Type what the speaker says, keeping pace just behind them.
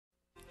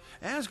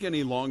Ask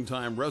any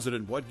longtime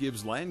resident what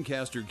gives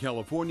Lancaster,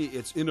 California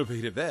its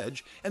innovative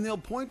edge, and they'll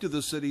point to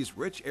the city's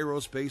rich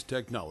aerospace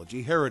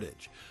technology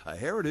heritage. A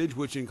heritage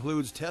which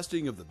includes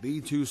testing of the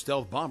B-2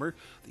 stealth bomber,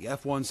 the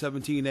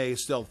F-117A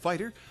stealth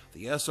fighter,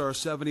 the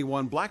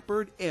SR-71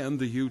 Blackbird, and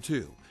the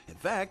U-2. In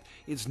fact,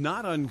 it's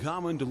not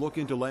uncommon to look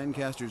into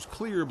Lancaster's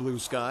clear blue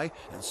sky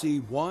and see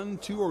 1,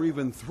 2, or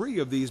even 3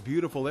 of these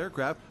beautiful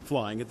aircraft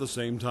flying at the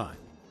same time.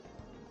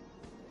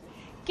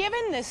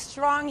 Given this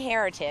strong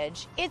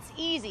heritage, it's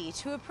easy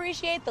to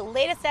appreciate the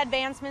latest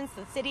advancements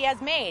the city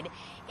has made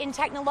in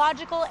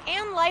technological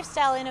and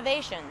lifestyle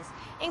innovations,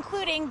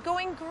 including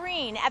going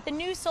green at the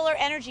new solar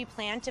energy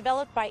plant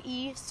developed by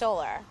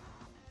eSolar.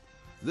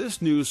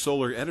 This new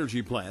solar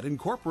energy plant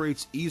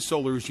incorporates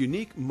eSolar's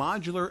unique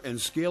modular and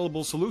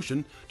scalable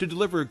solution to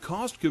deliver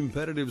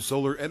cost-competitive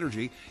solar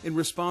energy in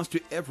response to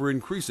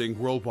ever-increasing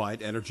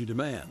worldwide energy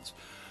demands.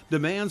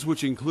 Demands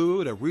which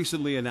include a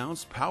recently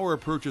announced power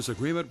purchase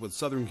agreement with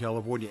Southern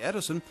California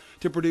Edison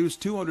to produce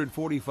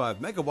 245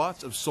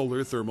 megawatts of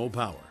solar thermal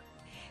power.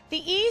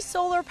 The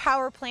eSolar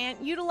power plant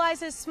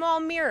utilizes small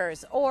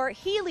mirrors, or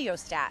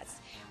heliostats,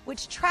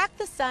 which track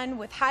the sun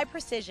with high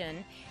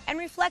precision and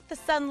reflect the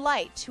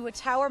sunlight to a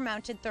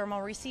tower-mounted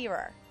thermal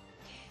receiver.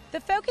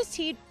 The focused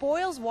heat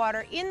boils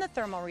water in the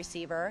thermal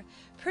receiver,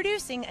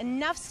 producing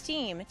enough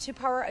steam to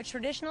power a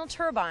traditional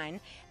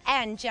turbine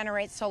and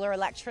generate solar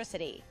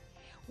electricity.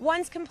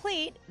 Once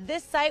complete,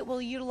 this site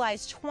will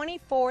utilize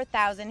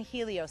 24,000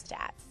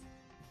 heliostats.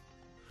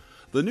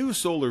 The new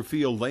solar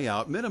field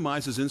layout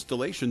minimizes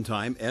installation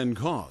time and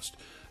cost.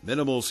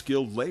 Minimal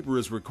skilled labor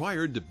is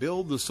required to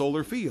build the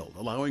solar field,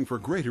 allowing for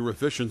greater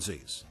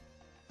efficiencies.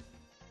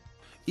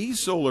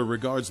 eSolar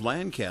regards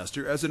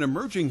Lancaster as an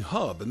emerging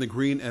hub in the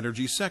green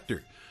energy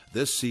sector.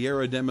 This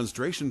Sierra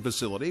demonstration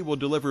facility will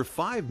deliver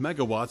 5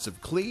 megawatts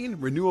of clean,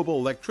 renewable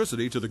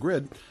electricity to the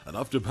grid,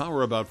 enough to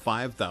power about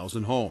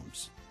 5,000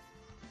 homes.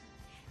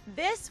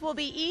 This will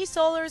be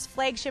eSolar's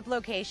flagship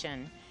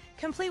location,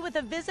 complete with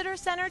a visitor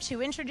center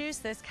to introduce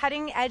this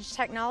cutting-edge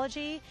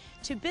technology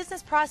to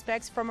business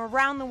prospects from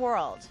around the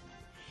world.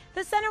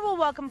 The center will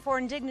welcome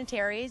foreign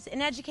dignitaries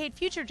and educate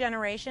future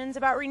generations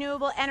about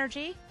renewable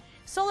energy,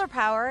 solar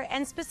power,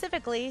 and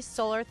specifically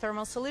solar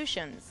thermal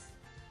solutions.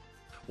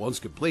 Once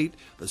complete,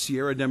 the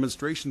Sierra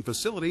demonstration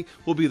facility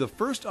will be the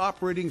first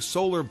operating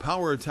solar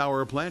power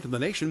tower plant in the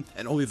nation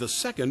and only the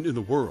second in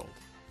the world.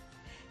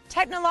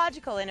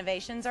 Technological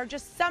innovations are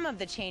just some of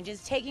the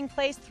changes taking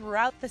place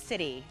throughout the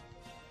city.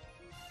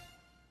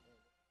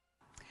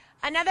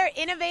 Another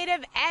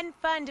innovative and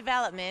fun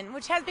development,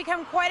 which has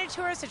become quite a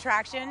tourist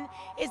attraction,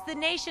 is the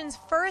nation's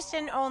first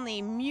and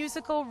only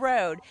musical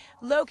road,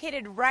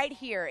 located right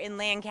here in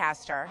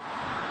Lancaster.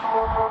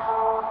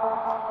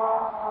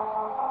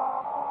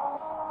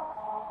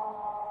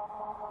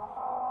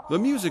 The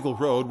musical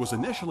road was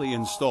initially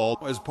installed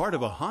as part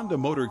of a Honda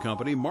Motor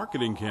Company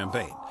marketing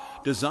campaign,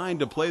 designed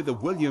to play the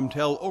William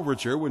Tell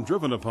Overture when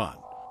driven upon.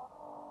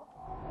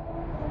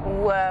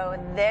 Whoa,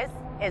 this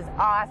is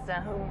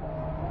awesome.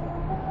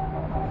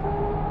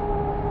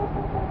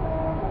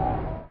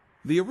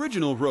 The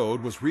original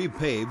road was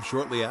repaved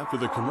shortly after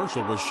the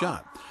commercial was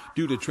shot,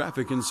 due to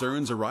traffic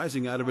concerns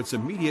arising out of its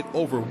immediate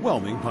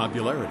overwhelming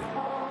popularity.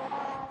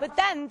 But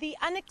then the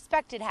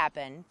unexpected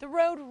happened. The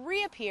road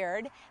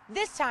reappeared,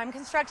 this time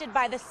constructed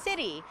by the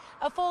city,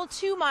 a full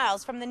 2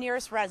 miles from the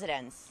nearest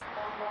residence.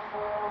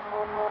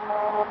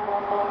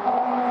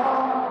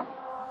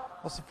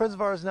 Well, some friends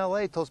of ours in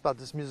LA told us about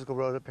this musical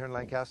road up here in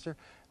Lancaster.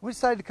 We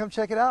decided to come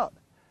check it out.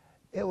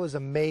 It was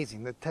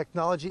amazing. The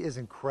technology is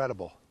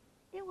incredible.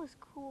 It was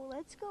cool.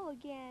 Let's go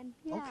again.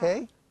 Yeah.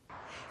 Okay.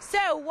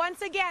 So,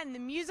 once again, the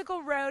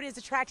musical road is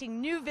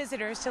attracting new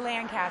visitors to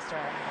Lancaster.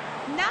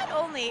 Not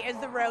only is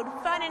the road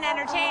fun and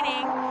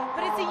entertaining,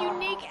 but it's a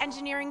unique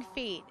engineering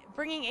feat,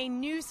 bringing a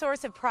new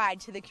source of pride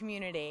to the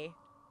community.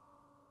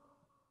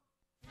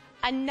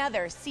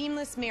 Another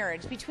seamless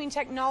marriage between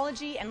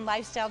technology and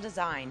lifestyle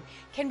design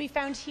can be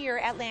found here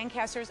at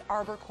Lancaster's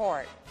Arbor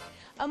Court.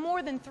 A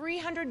more than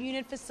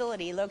 300-unit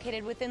facility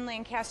located within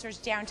Lancaster's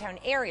downtown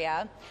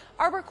area,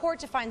 Arbor Court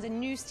defines a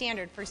new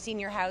standard for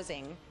senior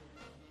housing.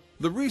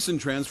 The recent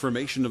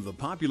transformation of the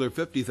popular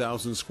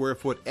 50,000 square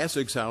foot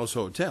Essex House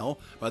Hotel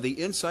by the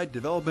Insight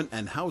Development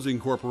and Housing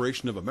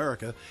Corporation of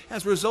America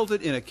has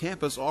resulted in a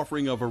campus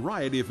offering a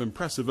variety of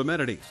impressive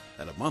amenities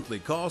at a monthly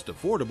cost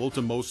affordable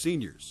to most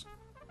seniors.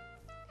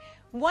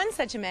 One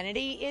such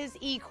amenity is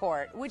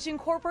eCourt, which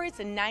incorporates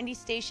a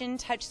 90-station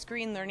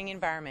touchscreen learning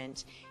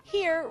environment.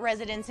 Here,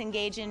 residents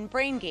engage in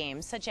brain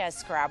games such as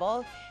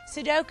Scrabble,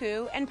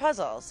 Sudoku, and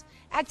puzzles,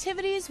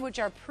 activities which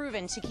are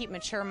proven to keep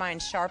mature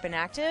minds sharp and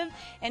active,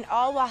 and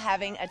all while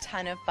having a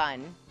ton of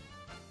fun.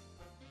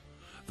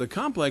 The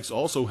complex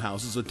also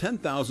houses a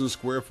 10,000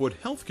 square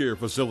foot healthcare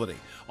facility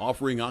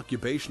offering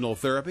occupational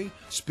therapy,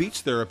 speech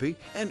therapy,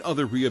 and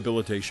other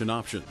rehabilitation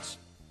options.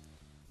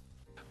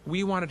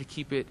 We wanted to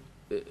keep it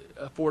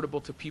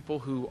affordable to people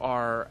who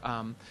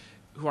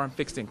who are on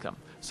fixed income.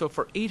 So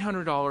for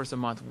 $800 a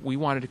month, we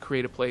wanted to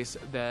create a place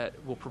that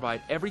will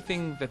provide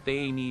everything that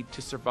they need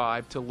to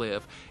survive, to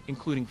live,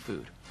 including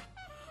food.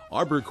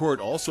 Arbor Court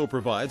also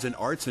provides an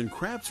arts and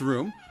crafts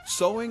room,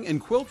 sewing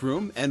and quilt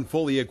room, and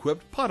fully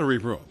equipped pottery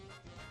room.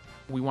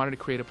 We wanted to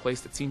create a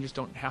place that seniors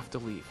don't have to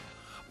leave.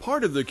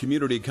 Part of the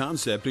community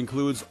concept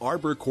includes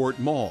Arbor Court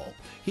Mall.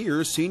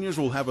 Here, seniors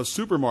will have a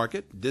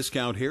supermarket,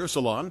 discount hair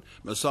salon,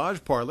 massage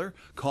parlor,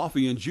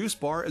 coffee and juice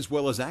bar, as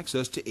well as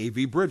access to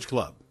AV Bridge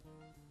Club.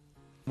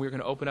 We're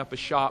going to open up a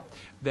shop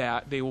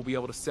that they will be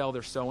able to sell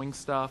their sewing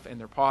stuff and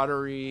their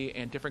pottery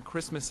and different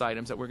Christmas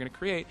items that we're going to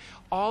create,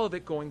 all of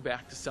it going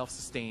back to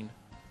self-sustain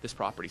this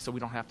property so we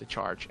don't have to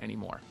charge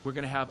anymore. We're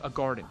going to have a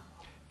garden.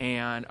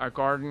 And our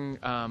garden,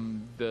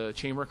 the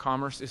Chamber of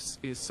Commerce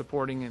is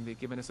supporting, and they've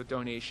given us a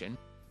donation.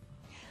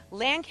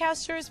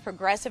 Lancaster's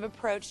progressive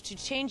approach to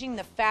changing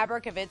the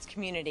fabric of its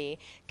community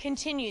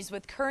continues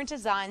with current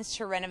designs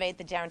to renovate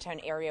the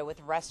downtown area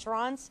with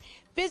restaurants,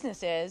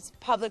 businesses,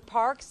 public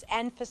parks,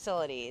 and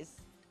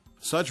facilities.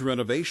 Such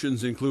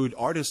renovations include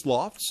artist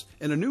lofts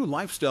and a new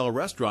lifestyle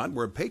restaurant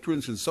where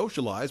patrons can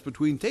socialize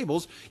between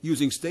tables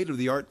using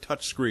state-of-the-art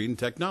touchscreen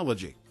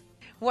technology.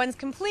 Once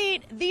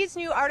complete, these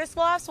new artist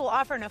lofts will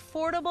offer an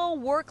affordable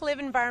work-live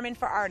environment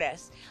for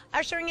artists,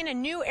 ushering in a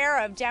new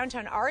era of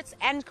downtown arts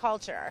and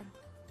culture.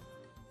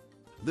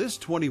 This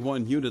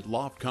 21-unit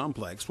loft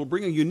complex will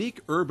bring a unique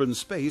urban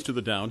space to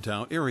the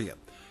downtown area.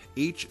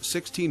 Each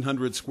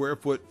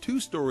 1,600-square-foot,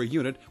 two-story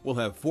unit will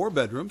have 4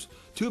 bedrooms,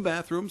 2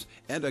 bathrooms,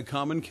 and a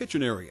common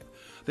kitchen area.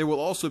 There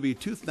will also be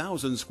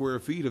 2,000 square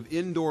feet of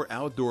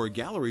indoor-outdoor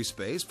gallery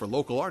space for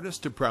local artists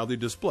to proudly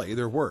display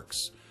their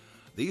works.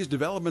 These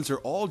developments are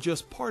all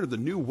just part of the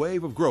new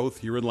wave of growth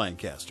here in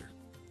Lancaster.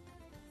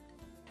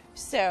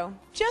 So,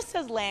 just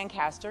as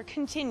Lancaster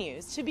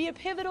continues to be a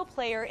pivotal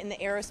player in the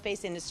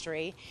aerospace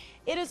industry,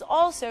 it is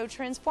also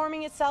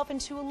transforming itself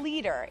into a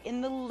leader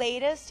in the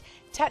latest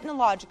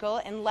technological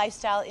and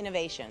lifestyle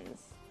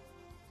innovations.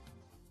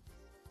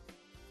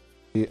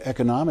 The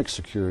economic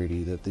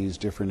security that these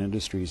different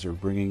industries are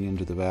bringing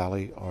into the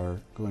valley are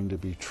going to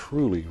be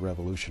truly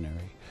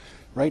revolutionary.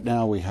 Right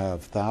now we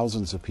have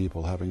thousands of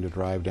people having to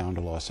drive down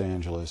to Los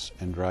Angeles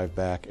and drive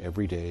back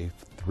every day,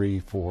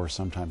 3, 4,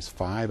 sometimes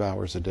 5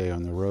 hours a day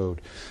on the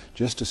road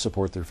just to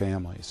support their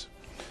families.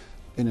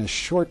 In a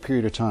short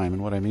period of time,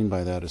 and what I mean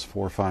by that is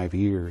 4 or 5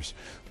 years,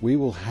 we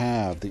will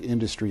have the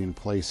industry in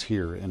place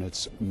here, and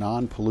it's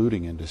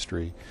non-polluting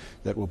industry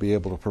that will be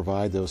able to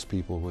provide those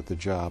people with the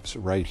jobs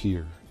right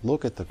here.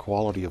 Look at the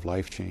quality of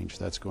life change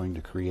that's going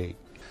to create.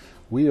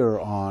 We are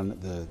on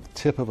the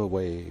tip of a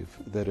wave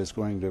that is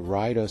going to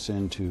ride us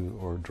into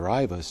or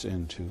drive us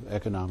into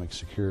economic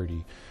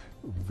security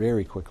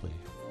very quickly.